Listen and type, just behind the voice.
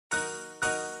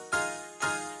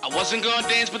wasn't gonna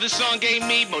dance, but the song gave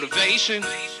me motivation.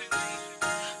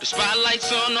 The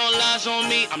spotlight's on, all eyes on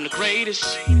me, I'm the greatest.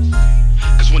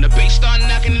 Cause when the bass start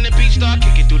knocking and the beat start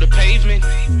kicking through the pavement,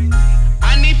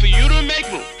 I need for you to make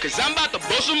room, cause I'm about to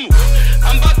bust a move.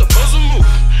 I'm about to bust a move.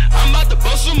 I'm about to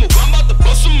bust a move. I'm about to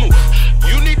bust a move.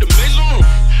 You need to make some room.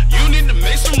 You need to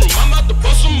make some room. I'm about to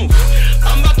bust a move.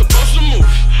 I'm about to bust a move.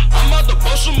 I'm about to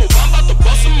bust a move. I'm about to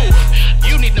bust a move.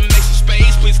 You need to make some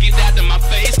space. Please get out of my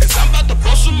face, cause I'm about to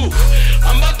bust a move.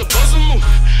 I'm about to bust a move.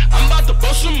 I'm about to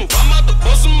bust a move. I'm about to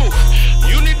bust a move.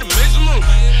 You need to make some room.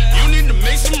 You need to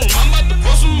make some room. I'm about to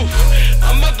bust a move.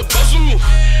 I'm about to bust a move.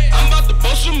 I'm about to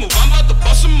bust a move. I'm about to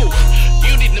bust a move.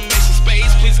 You need to make some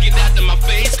space. Please get out of my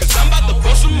face, cause I'm about to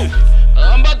bust a move.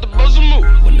 I'm about to bust a move.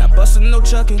 When I bustin', no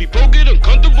chucking. People get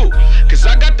uncomfortable, cause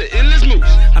I got the illest moves.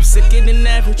 I'm sicker than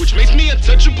average, which makes me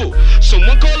untouchable.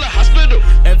 Someone call a hospital.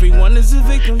 Everyone is a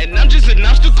victim, and I'm just an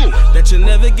obstacle that you'll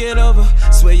never get over.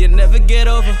 Swear you'll never get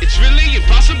over. It's really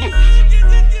impossible.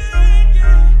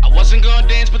 I wasn't gonna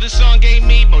dance, but the song gave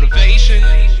me motivation.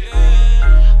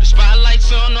 The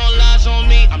spotlight's on, all eyes on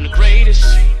me, I'm the greatest.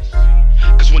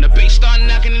 Cause when the bass start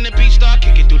knocking and the beat start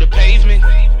kicking through the pavement,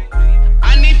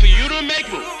 I need for you to make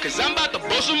room, cause I'm about to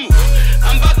bust a move.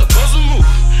 I'm about to bust a move.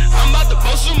 I'm about to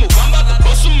bust a move. I'm about to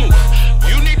bust a move.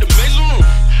 You need to make some room.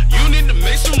 You need to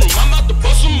make some room. I'm about to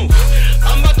bust a move.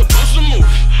 I'm about to bust a move.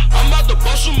 I'm about to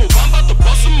bust a move. I'm about to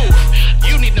bust a move.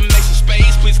 You need to make some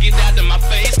space. Please get out of my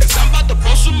face, cause I'm about to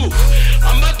bust a move.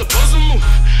 I'm about to bust a move.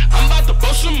 I'm about to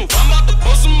bust a move. I'm about to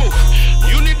bust a move.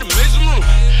 You need to make some room.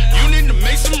 You need to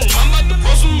make some room. I'm about to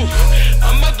bust a move.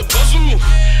 I'm about to bust a move.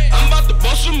 I'm about to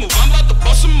bust a move. I'm about to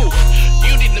bust a move.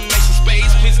 You need to make some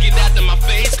space. Please get out of my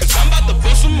face, cause I'm about to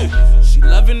bust a move. She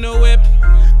loving the whip.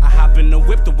 I hop in the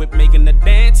whip making the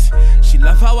dance. She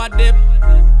love how I dip,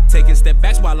 taking step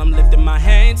backs while I'm lifting my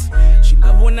hands. She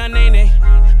love when I nay-nay.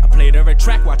 I played her a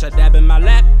track, watch her dab in my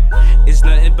lap. It's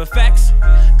nothing but facts,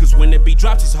 cause when the beat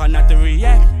drops, it's hard not to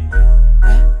react.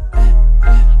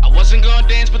 I wasn't gonna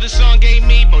dance, but the song gave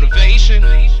me motivation.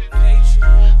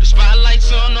 The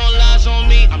spotlight's on, all eyes on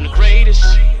me, I'm the greatest.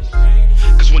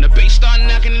 Cause when the bass start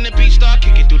knocking and the beat start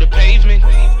kicking through the pavement,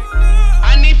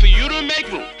 I need for you to make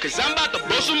room, cause I'm about to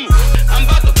bust a move. I'm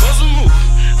about to bust a move.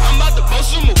 I'm about to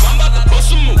bust a move. I'm about to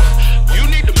bust a move. You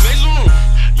need to make some room.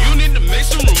 You need to make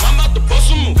some room. I'm about to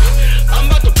bust a move. I'm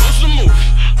about to bust a move.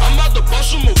 I'm about to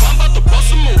bust a move. I'm about to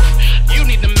bust a move. You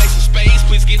need to make some space.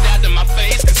 Please get out of my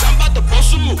face, cause I'm about to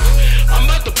bust a move. I'm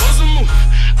about to bust a move.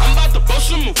 I'm about to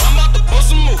bust a move. I'm about to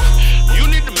bust a move. You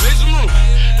need to make some room.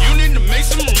 You need to make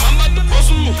some room. I'm about to bust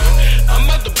a move. I'm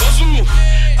about to bust a move.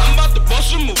 I'm about to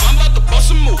bust a move. I'm about to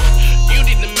bust a move. You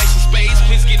need to make some space.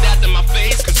 Please get out of my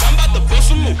face, cause I'm about to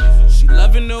bust a move. She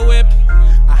loving the whip.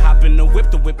 I hop in the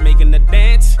whip making the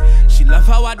dance. She love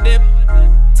how I dip,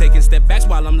 taking step backs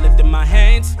while I'm lifting my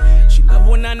hands. She love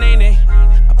when I nay-nay.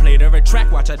 I played her a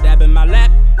track, watch her dab in my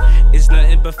lap. It's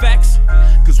nothing but facts,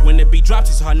 cause when the beat drops,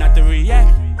 it's hard not to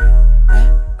react.